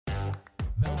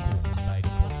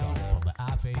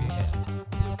AVDR,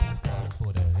 de podcast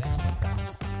voor de rechtspartij.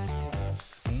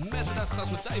 Met vandaag de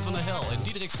gast Martijn van der Hel en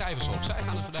Diederik Schrijvershof. Zij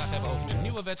gaan het vandaag hebben over de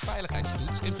nieuwe wet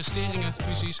veiligheidstoets, investeringen,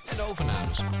 fusies en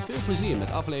overnames. Veel plezier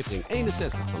met aflevering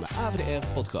 61 van de AVDR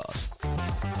podcast.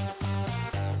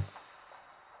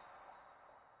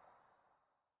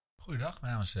 Goedendag,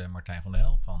 mijn naam is Martijn van der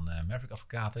Hel van Maverick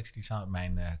Advocaten. Ik zit hier samen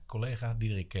met mijn collega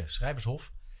Diederik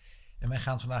Schrijvershof. En wij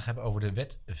gaan het vandaag hebben over de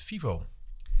wet FIVO.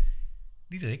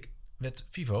 Diederik, wet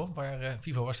FIVO,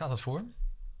 waar staat dat voor?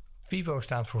 FIVO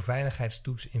staat voor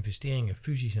veiligheidstoets, investeringen,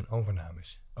 fusies en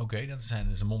overnames. Oké, dat is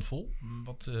een mond vol.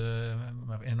 Wat in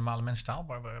een normale mensentaal,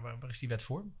 waar is die wet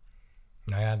voor?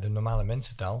 Nou ja, de normale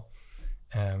mensentaal.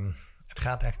 Het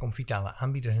gaat eigenlijk om vitale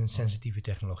aanbieders en sensitieve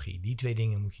technologie. Die twee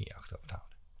dingen moet je in je achterhoofd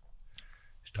houden.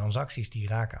 Dus transacties die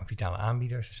raken aan vitale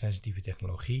aanbieders en sensitieve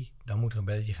technologie, dan moet er een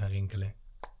belletje gaan rinkelen.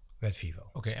 Wet FIVO.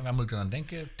 Oké, en waar moet ik dan aan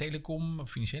denken? Telecom,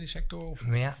 financiële sector? Of,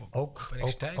 maar ja, ook.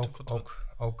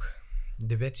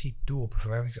 De wet ziet toe op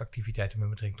verwervingsactiviteiten met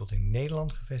betrekking tot in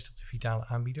Nederland gevestigde vitale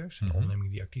aanbieders. En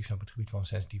ondernemingen die actief zijn op het gebied van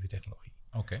sensitieve technologie.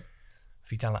 Oké.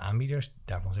 Vitale aanbieders,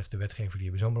 daarvan zegt de wetgever, die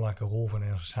hebben zo'n belangrijke rol voor de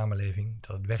Nederlandse samenleving,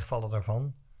 dat het wegvallen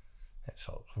daarvan, het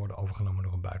zal worden overgenomen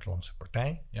door een buitenlandse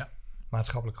partij,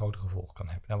 maatschappelijk grote gevolgen kan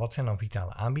hebben. Nou, wat zijn dan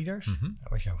vitale aanbieders? Dat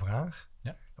was jouw vraag.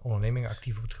 Ja. De ondernemingen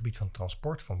actief op het gebied van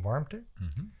transport van warmte,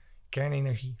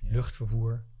 kernenergie,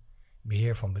 luchtvervoer,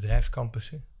 beheer van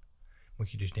bedrijfscampussen.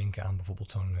 Moet je dus denken aan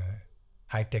bijvoorbeeld zo'n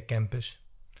high-tech campus.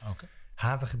 Okay.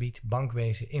 Havengebied,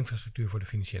 bankwezen, infrastructuur voor de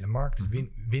financiële markt,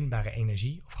 winbare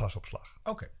energie of gasopslag.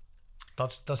 Oké.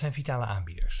 Dat zijn vitale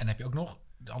aanbieders. En heb je ook nog,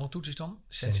 de andere toets is dan?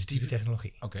 Sensitieve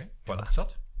technologie. Oké. Voilà. Wat is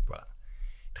dat? Voilà.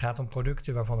 Het gaat om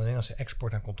producten waarvan de Nederlandse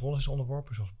export aan controles is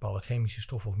onderworpen, zoals bepaalde chemische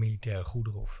stoffen of militaire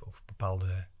goederen of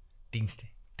bepaalde diensten,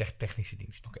 technische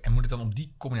diensten. Oké. En moet het dan om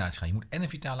die combinatie gaan? Je moet en een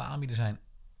vitale aanbieder zijn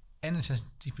en een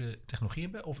sensitieve technologie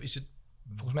hebben? Of is het...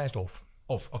 Volgens mij is het of.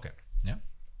 Of, oké. Ja.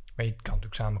 Maar het kan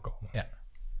natuurlijk samenkomen. Ja.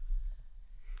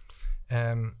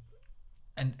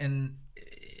 En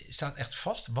staat echt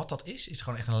vast wat dat is? Is het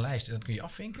gewoon echt een lijst en dat kun je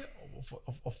afvinken?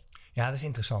 Of? Ja, dat is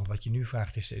interessant. Wat je nu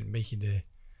vraagt is een beetje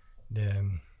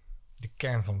de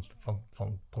kern van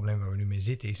het probleem waar we nu mee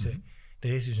zitten.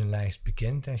 Er is dus een lijst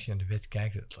bekend. Als je naar de wet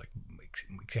kijkt,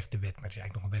 ik zeg de wet, maar het is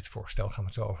eigenlijk nog een wetsvoorstel, gaan we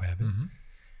het zo over hebben.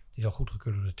 Het is al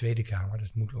goedgekeurd door de Tweede Kamer, dus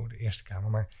het moet door de Eerste Kamer.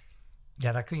 Maar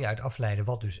ja, daar kun je uit afleiden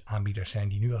wat dus aanbieders zijn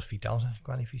die nu als vitaal zijn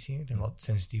gekwalificeerd en wat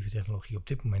sensitieve technologie op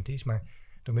dit moment is. Maar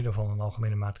door middel van een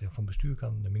algemene maatregel van bestuur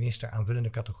kan de minister aanvullende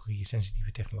categorieën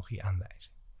sensitieve technologie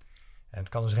aanwijzen. En het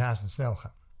kan dus razendsnel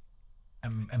gaan.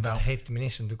 En dat geeft de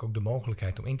minister natuurlijk ook de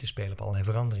mogelijkheid om in te spelen op allerlei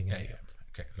veranderingen. Ja.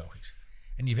 Oké, logisch.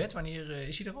 En die wet, wanneer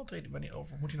is hij er al?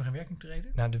 Of moet hij nog in werking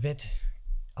treden? Nou, de wet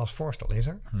als voorstel is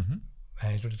er.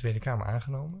 Hij is door de Tweede Kamer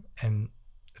aangenomen. En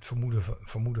het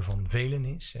vermoeden van velen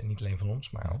is, en niet alleen van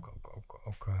ons, maar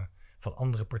ook van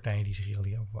andere partijen die zich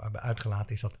hier al hebben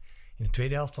uitgelaten, is dat in de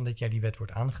tweede helft van dit jaar die wet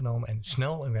wordt aangenomen en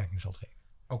snel in werking zal treden.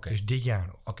 Okay. Dus dit jaar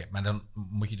nog. Oké, maar dan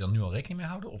moet je dan nu al rekening mee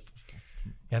houden? Of?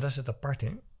 Ja, dat is het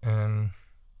aparte.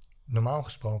 Normaal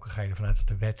gesproken ga je ervan uit dat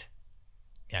de wet,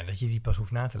 dat je die pas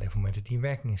hoeft na te leven op het moment dat die in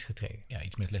werking is getreden. Ja,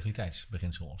 iets met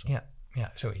legaliteitsbeginsel of zo.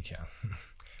 Ja, zoiets, ja.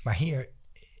 Maar hier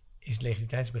is het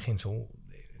legaliteitsbeginsel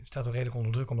staat er redelijk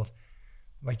onder druk, omdat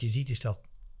wat je ziet is dat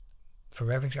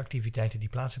verwervingsactiviteiten die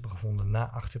plaats hebben gevonden na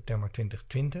 8 september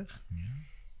 2020,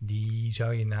 die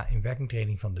zou je na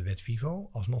inwerkingtreding van de wet FIVO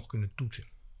alsnog kunnen toetsen.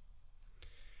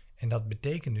 En dat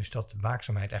betekent dus dat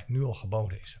waakzaamheid eigenlijk nu al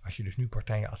geboden is. Als je dus nu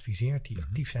partijen adviseert die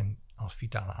actief zijn als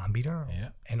vitale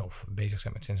aanbieder en of bezig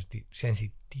zijn met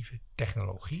sensitieve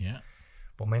technologie, op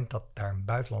het moment dat daar een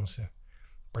buitenlandse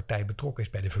partij betrokken is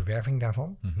bij de verwerving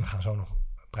daarvan, we gaan zo nog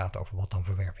praten over wat dan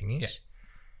verwerving is,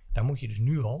 dan moet je dus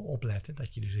nu al opletten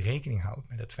dat je dus rekening houdt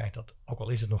met het feit dat, ook al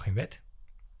is het nog geen wet,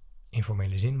 in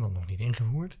formele zin, want nog niet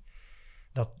ingevoerd,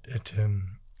 dat het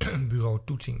bureau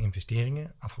Toetsing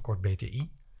Investeringen, afgekort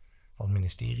BTI, van het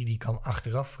ministerie, die kan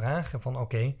achteraf vragen van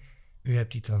oké, u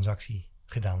hebt die transactie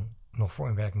gedaan nog voor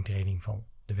inwerkingtreding van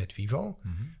de wet FIVO.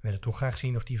 We willen toch graag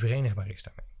zien of die verenigbaar is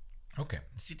daarmee. Oké, er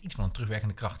zit iets van een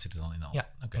terugwerkende kracht zit er dan in al.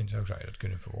 Ja, en zo zou je dat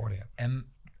kunnen verwoorden. Ja.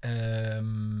 En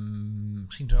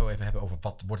misschien zo even hebben over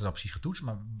wat wordt er nou precies getoetst,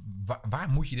 maar waar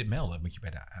moet je dit melden? Moet je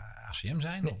bij de ACM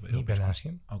zijn? Nee, of niet bij de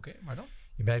ACM. Oké, waar dan?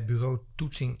 Bij het bureau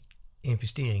Toetsing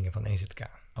Investeringen van EZK.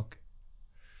 Oké.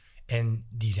 En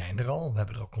die zijn er al. We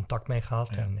hebben er ook contact mee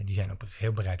gehad. Ja. En die zijn ook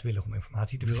heel bereidwillig om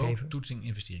informatie te bureau geven. Toetsing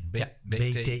Investering.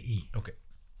 BTI. Oké.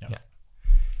 Ja.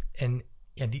 En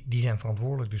die zijn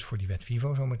verantwoordelijk dus voor die wet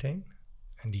FIVO zometeen.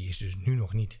 En die is dus nu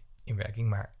nog niet in werking,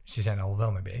 maar ze zijn er al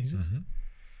wel mee bezig.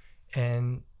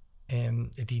 En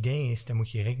het idee is, daar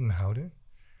moet je rekening mee houden,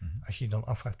 Als je dan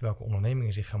afvraagt welke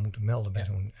ondernemingen zich gaan moeten melden bij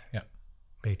zo'n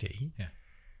BTI. Ja.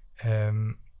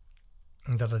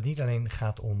 Dat het niet alleen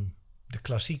gaat om de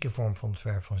klassieke vorm van het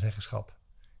verwerven van zeggenschap.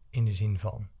 In de zin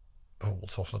van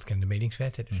bijvoorbeeld zoals we dat kennen de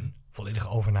medingswet. Dus een volledige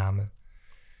overname.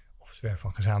 Of het verwerven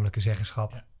van gezamenlijke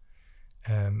zeggenschap.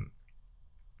 Ja.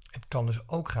 Het kan dus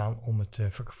ook gaan om het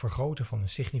vergroten van een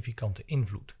significante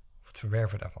invloed. Of het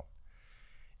verwerven daarvan.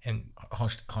 En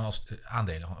Gewoon als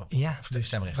aandelen? Of dus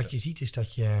stemrechten? wat je ziet is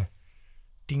dat je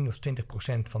 10 of 20%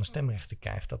 van de stemrechten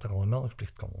krijgt. Dat er al een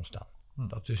meldingsplicht kan ontstaan.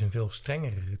 Dat is dus een veel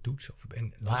strengere toets. Of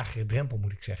een lagere drempel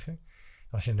moet ik zeggen.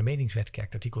 Als je naar de medingswet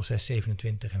kijkt, artikel 6,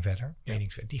 27 en verder.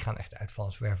 Medingswet, die gaan echt uit van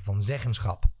het verwerven van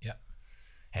zeggenschap. Ja.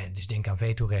 Dus denk aan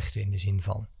vetorechten in de zin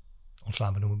van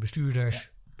ontslaan benoemen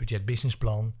bestuurders, budget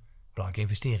businessplan, belangrijke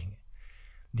investeringen.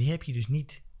 Die heb je dus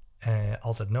niet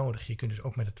altijd nodig. Je kunt dus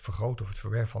ook met het vergroten of het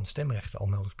verwerven van stemrechten al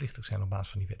meldingsplichtig zijn op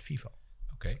basis van die wet FIVO.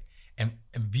 Oké. En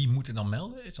wie moet er dan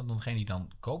melden? Is dat dan degene die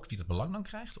dan koopt, wie dat belang dan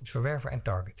krijgt? Dus verwerver en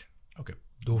target. Oké.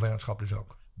 Doelvennootschap dus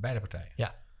ook. Beide partijen?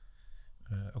 Ja.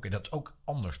 Oké, dat is ook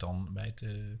anders dan bij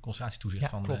het concentratietoezicht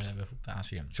van bijvoorbeeld de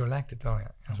ACM. Zo lijkt het wel,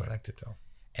 ja. Zo lijkt het wel.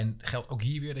 En geldt ook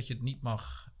hier weer dat je het niet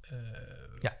mag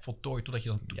voltooien totdat je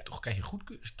dan toch krijg je goed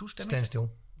toestemming? Standstill.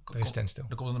 Er is standstill.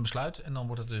 Dan komt er een besluit en dan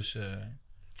wordt het dus...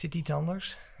 Het zit iets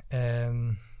anders. Daar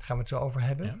gaan we het zo over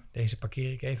hebben. Ja. Deze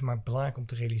parkeer ik even. Maar belangrijk om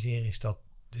te realiseren is dat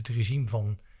het regime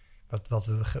van wat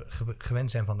we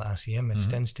gewend zijn van de ACM met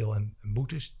standstill en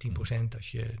boetes, 10%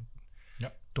 als je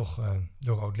toch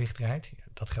door rood licht rijdt. Ja,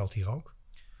 dat geldt hier ook.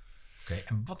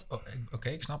 Oké,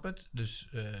 ik snap het. Dus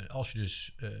als je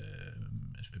dus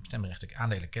stemrechtelijke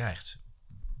aandelen krijgt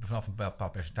vanaf een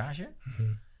bepaald percentage,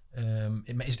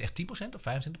 maar is het echt 10% of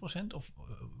 25%? Of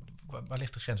waar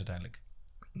ligt de grens uiteindelijk?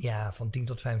 Ja, van 10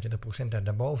 tot 25%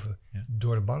 daarboven. Ja.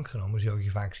 Door de bank genomen zul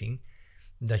je vaak zien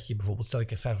dat je bijvoorbeeld, stel je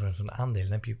krijgt 5% van de aandelen,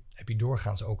 dan heb je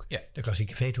doorgaans ook de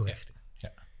klassieke vetorechten.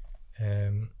 Ja.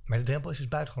 Maar de drempel is dus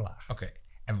buitengewoon laag. Oké.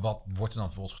 En wat wordt er dan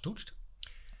vervolgens getoetst?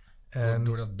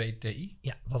 Door dat BTI?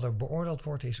 Ja, wat er beoordeeld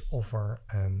wordt is of er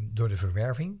door de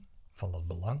verwerving van dat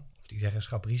belang, of die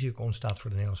zeggenschap risico ontstaat voor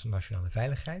de Nederlandse nationale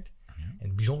veiligheid. En in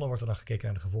het bijzonder wordt er dan gekeken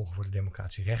naar de gevolgen voor de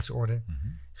democratische rechtsorde,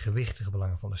 gewichtige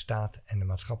belangen van de staat en de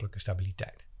maatschappelijke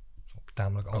stabiliteit. Dat is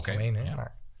tamelijk algemeen, hè?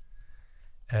 Maar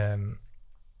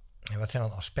wat zijn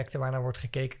dan aspecten waar naar wordt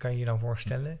gekeken, kan je je dan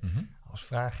voorstellen? Als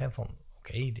vraag van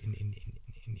in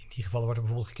die gevallen wordt er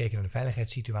bijvoorbeeld gekeken naar de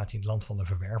veiligheidssituatie in het land van de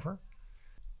verwerver.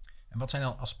 En wat zijn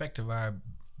dan aspecten waar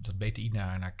dat BTI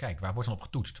naar kijkt? Waar wordt dan op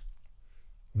getoetst?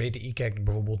 BTI kijkt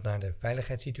bijvoorbeeld naar de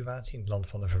veiligheidssituatie in het land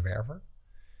van de verwerver.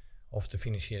 Of de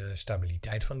financiële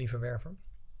stabiliteit van die verwerver.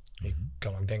 Je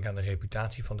kan ook denken aan de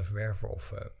reputatie van de verwerver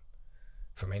of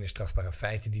vermeende strafbare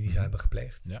feiten die zou hebben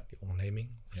gepleegd. Ja. Die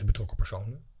onderneming of de betrokken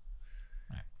personen.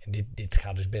 Ja. En dit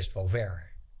gaat dus best wel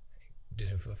ver.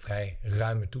 Dus een vrij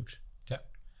ruime toets. Ja.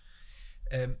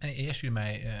 En jij stuurde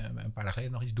mij een paar dagen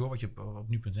geleden nog iets door wat je op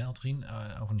nu.nl had gezien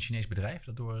over een Chinees bedrijf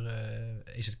dat door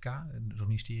EZK, door het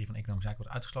ministerie van Economische Zaken,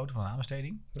 wordt uitgesloten van een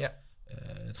aanbesteding. Ja.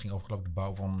 Het ging over geloof ik de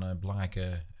bouw van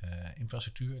belangrijke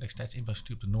infrastructuur,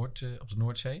 elektriciteitsinfrastructuur op de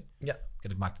Noordzee. Ja.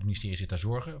 Dat maakt het ministerie zich daar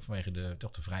zorgen vanwege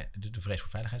de vrees voor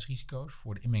veiligheidsrisico's,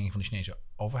 voor de inmenging van de Chinese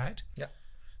overheid. Ja.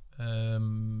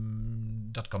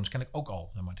 Dat kan dus kennelijk ook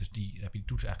al. Maar dus heb je die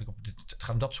toets eigenlijk op. Het gaat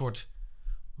om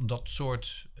dat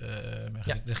soort.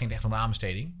 Er ging echt om een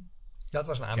aanbesteding. Dat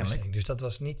was een aanbesteding. Kennelijk. Dus dat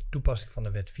was niet toepassing van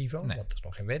de wet FIVO, want dat is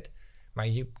nog geen wet. Maar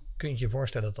je kunt je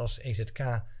voorstellen dat als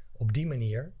EZK op die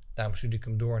manier, daarom stuurde ik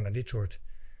hem door, naar dit soort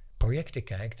projecten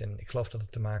kijkt. En ik geloof dat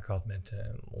het te maken had met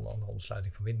onder andere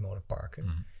ontsluiting van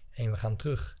windmolenparken. En we gaan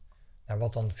terug naar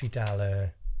wat dan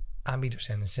vitale aanbieders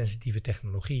zijn en sensitieve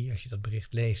technologie. Als je dat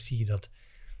bericht leest, zie je dat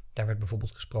daar werd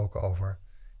bijvoorbeeld gesproken over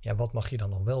wat mag je dan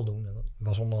nog wel doen? En er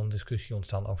was onder een discussie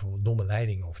ontstaan over domme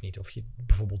leidingen of niet. Of je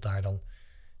bijvoorbeeld daar dan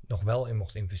nog wel in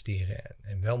mocht investeren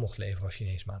en wel mocht leveren als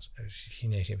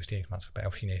Chinese investeringsmaatschappij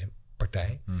of Chinese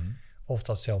partij. Of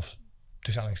dat zelfs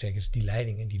tussen aanhalingstekens die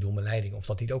leidingen, die domme leidingen, of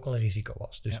dat dit ook al een risico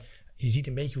was. Dus je ziet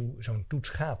een beetje hoe zo'n toets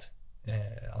gaat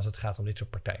als het gaat om dit soort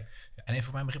partijen. Ja, en even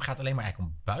voor mijn begrip, gaat het alleen maar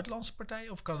eigenlijk om buitenlandse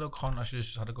partijen? Of kan het ook gewoon,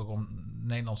 had ik ook om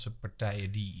Nederlandse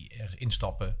partijen die ergens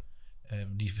instappen,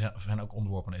 die zijn ook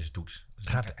onderworpen aan deze toets?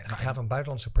 Dus het gaat om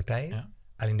buitenlandse partijen. Ja.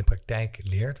 Alleen de praktijk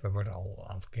leert, we worden al een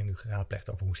aantal keer nu geraadpleegd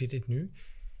over hoe zit dit nu.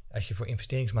 Als je voor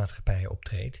investeringsmaatschappijen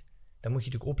optreedt, dan moet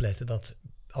je natuurlijk opletten dat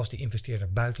als die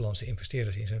investeerder buitenlandse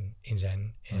investeerders in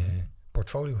zijn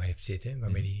portfolio heeft zitten,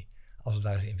 waarmee die als het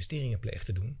ware zijn investeringen pleegt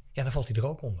te doen, dan valt hij er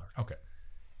ook onder. Okay.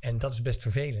 En dat is best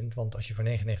vervelend, want als je voor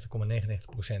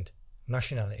 99,99%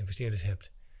 nationale investeerders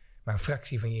hebt, maar een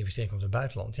fractie van je investering komt uit het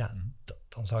buitenland. Ja,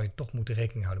 dan zou je toch moeten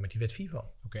rekening houden met die wet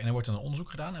FIFO. Oké, en er wordt dan een onderzoek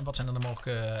gedaan. En wat zijn dan de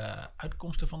mogelijke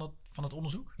uitkomsten van het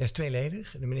onderzoek? Dat is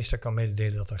tweeledig. De minister kan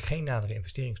mededelen dat er geen nadere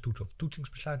investeringstoets of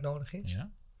toetsingsbesluit nodig is.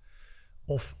 Ja.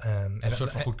 Of een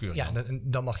soort van goedkeuring. Ja,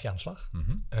 dan mag je aan de slag.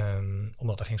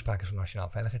 Omdat er geen sprake is van nationaal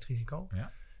veiligheidsrisico.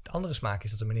 Ja. De andere smaak is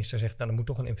dat de minister zegt, nou, er moet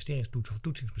toch een investeringstoets of een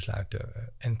toetsingsbesluit.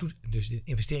 Dus de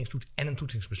investeringstoets en een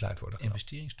toetsingsbesluit worden genomen.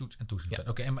 Investeringstoets en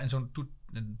toetsingsbesluit. Ja. Oké, en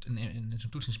zo'n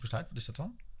toetsingsbesluit, wat is dat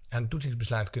dan? Aan een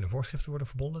toetsingsbesluit kunnen voorschriften worden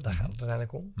verbonden. Daar gaat het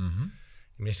uiteindelijk om. De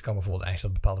minister kan bijvoorbeeld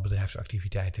eisen dat bepaalde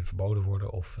bedrijfsactiviteiten verboden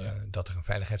worden. Of dat er een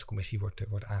veiligheidscommissie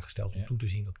wordt aangesteld om toe te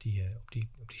zien op die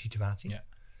situatie. Ja.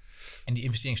 En die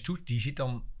investeringstoets,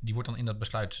 die wordt dan in dat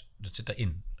besluit, dat zit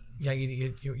daarin. Ja,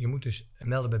 je moet dus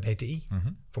melden bij BTI.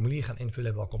 Formulier gaan invullen,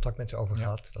 hebben we al contact met ze over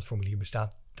gehad. Dat formulier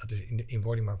bestaat, dat is in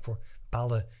wording, maar voor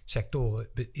bepaalde sectoren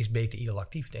is BTI al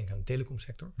actief. Denk aan de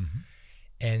telecomsector.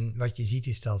 En wat je ziet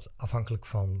is dat afhankelijk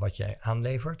van wat jij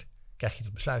aanlevert, krijg je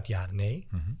dat besluit ja of nee.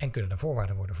 En kunnen er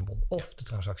voorwaarden worden verbonden. Of de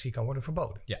transactie kan worden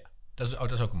verboden. Ja, dat is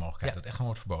ook een mogelijkheid. Dat het echt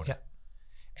gewoon wordt verboden. Ja.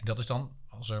 En dat is dan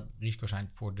als er risico's zijn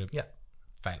voor de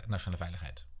nationale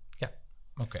veiligheid. Ja.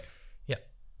 Oké. Ja.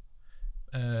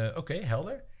 Oké,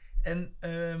 helder. En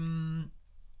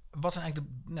wat zijn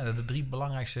eigenlijk de 3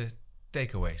 belangrijkste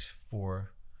takeaways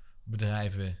voor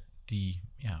bedrijven die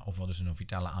ofwel dus een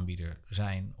vitale aanbieder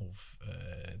zijn of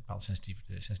bepaalde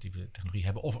sensitieve technologie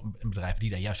hebben, of een bedrijf die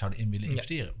daar juist zouden in willen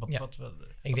investeren?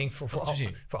 Ik denk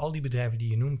voor al die bedrijven die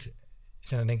je noemt,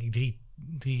 zijn er denk ik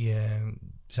drie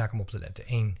zaken om op te letten.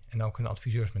 1, en ook hun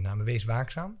adviseurs met name, wees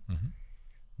waakzaam.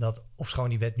 Dat ofschoon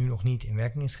die wet nu nog niet in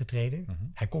werking is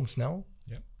getreden, hij komt snel.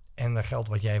 Ja. En daar geldt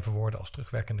wat jij verwoordde als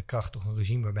terugwerkende kracht, toch een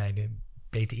regime waarbij de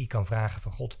BTI kan vragen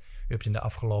van God, u hebt in de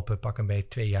afgelopen pak een beetje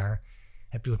 2 jaar,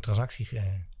 hebt u een transactie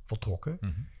voltrokken.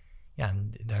 Ja,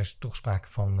 en daar is toch sprake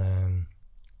van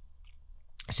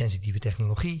sensitieve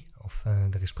technologie. Of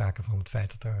er is sprake van het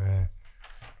feit dat er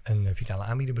een vitale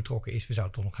aanbieder betrokken is. We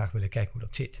zouden toch nog graag willen kijken hoe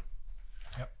dat zit.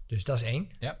 Ja. Dus dat is 1.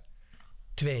 Ja.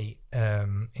 2,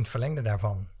 in het verlengde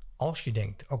daarvan, als je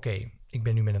denkt, oké, ik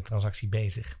ben nu met een transactie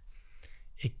bezig.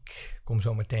 Ik kom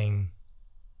zo meteen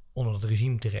onder het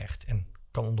regime terecht en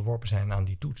kan onderworpen zijn aan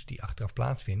die toets die achteraf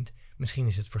plaatsvindt. Misschien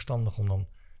is het verstandig om dan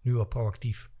nu al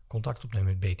proactief contact op te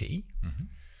nemen met BTI.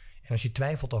 En als je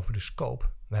twijfelt over de scope,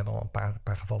 we hebben al een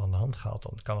paar gevallen aan de hand gehad,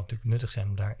 dan kan het natuurlijk nuttig zijn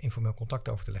om daar informeel contact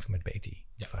over te leggen met BTI.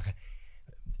 Ja. Vragen,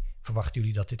 verwachten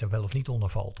jullie dat dit er wel of niet onder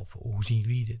valt? Of hoe zien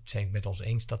jullie dit? Zijn het met ons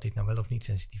eens dat dit nou wel of niet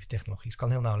sensitieve technologie is?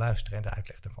 Kan heel nauw luisteren en de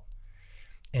uitleg daarvan.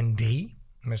 En 3,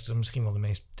 maar dat is misschien wel de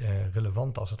meest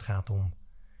relevante als het gaat om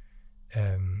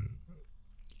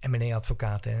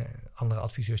M&A-advocaten, andere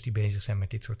adviseurs die bezig zijn met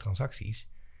dit soort transacties,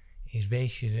 is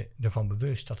wees je ervan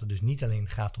bewust dat het dus niet alleen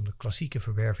gaat om de klassieke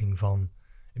verwerving van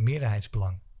een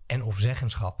meerderheidsbelang en of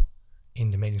zeggenschap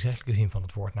in de medingsrechtelijke zin van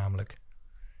het woord, namelijk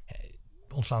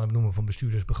ontslaan en benoemen van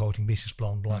bestuurdersbegroting,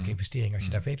 businessplan, belangrijke investering als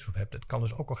je daar veto's op hebt. Het kan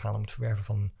dus ook al gaan om het verwerven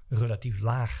van een relatief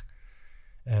laag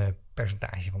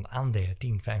percentage van de aandelen, 10-25%.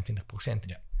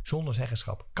 Ja. Zonder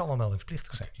zeggenschap kan al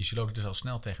meldingsplichtig zijn. Je loopt er dus al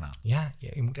snel tegenaan. Ja,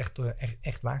 je moet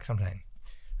echt waakzaam zijn.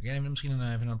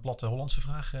 Misschien even een platte Hollandse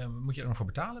vraag. Moet je er nog voor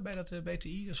betalen bij dat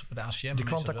BTI? Dus bij de ACM? De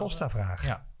Quanta Costa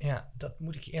vraag. Ja, dat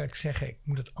moet ik je eerlijk zeggen. Ik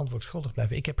moet het antwoord schuldig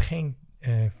blijven. Ik heb geen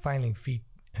filing fee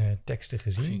teksten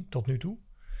gezien tot nu toe.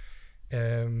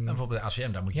 Bijvoorbeeld bij de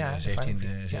ACM, daar moet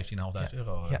je 17.500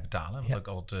 euro betalen. Wat ook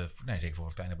altijd, zeker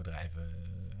voor kleine bedrijven,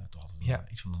 toch altijd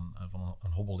iets van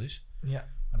een hobbel is. Ja.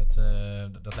 Maar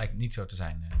dat lijkt niet zo te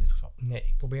zijn in dit geval. Nee,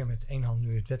 ik probeer met 1 hand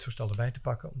nu het wetsvoorstel erbij te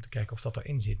pakken om te kijken of dat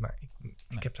erin zit. Maar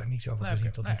ik heb daar niets over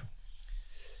gezien tot nu toe.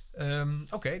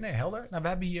 Oké, helder. Nou, we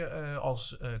hebben hier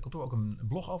als kantoor ook een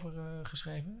blog over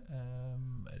geschreven.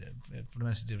 Voor de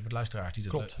mensen, voor de luisteraars die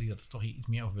dat toch iets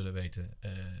meer over willen weten,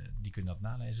 die kunnen dat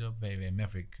nalezen op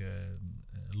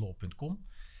www.mavericklaw.com.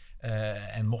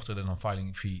 En mocht er dan een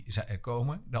filing fee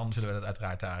komen, dan zullen we dat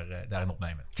uiteraard daarin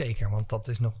opnemen. Zeker, want dat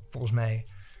is nog volgens mij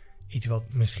iets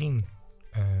wat misschien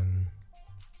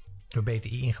door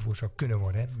BTI ingevoerd zou kunnen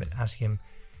worden. Hè. Met ACM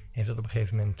heeft dat op een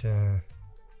gegeven moment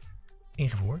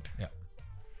ingevoerd. Ja.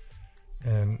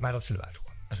 Maar dat zullen we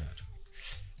uitzoeken.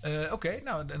 Oké,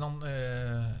 nou en dan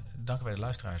danken wij de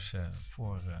luisteraars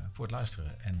voor het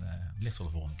luisteren. En wellicht tot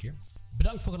de volgende keer.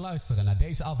 Bedankt voor het luisteren naar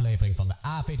deze aflevering van de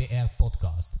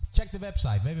AVDR-podcast. Check de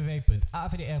website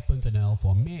www.avdr.nl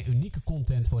voor meer unieke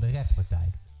content voor de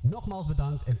rechtspraktijk. Nogmaals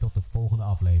bedankt en tot de volgende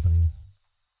aflevering.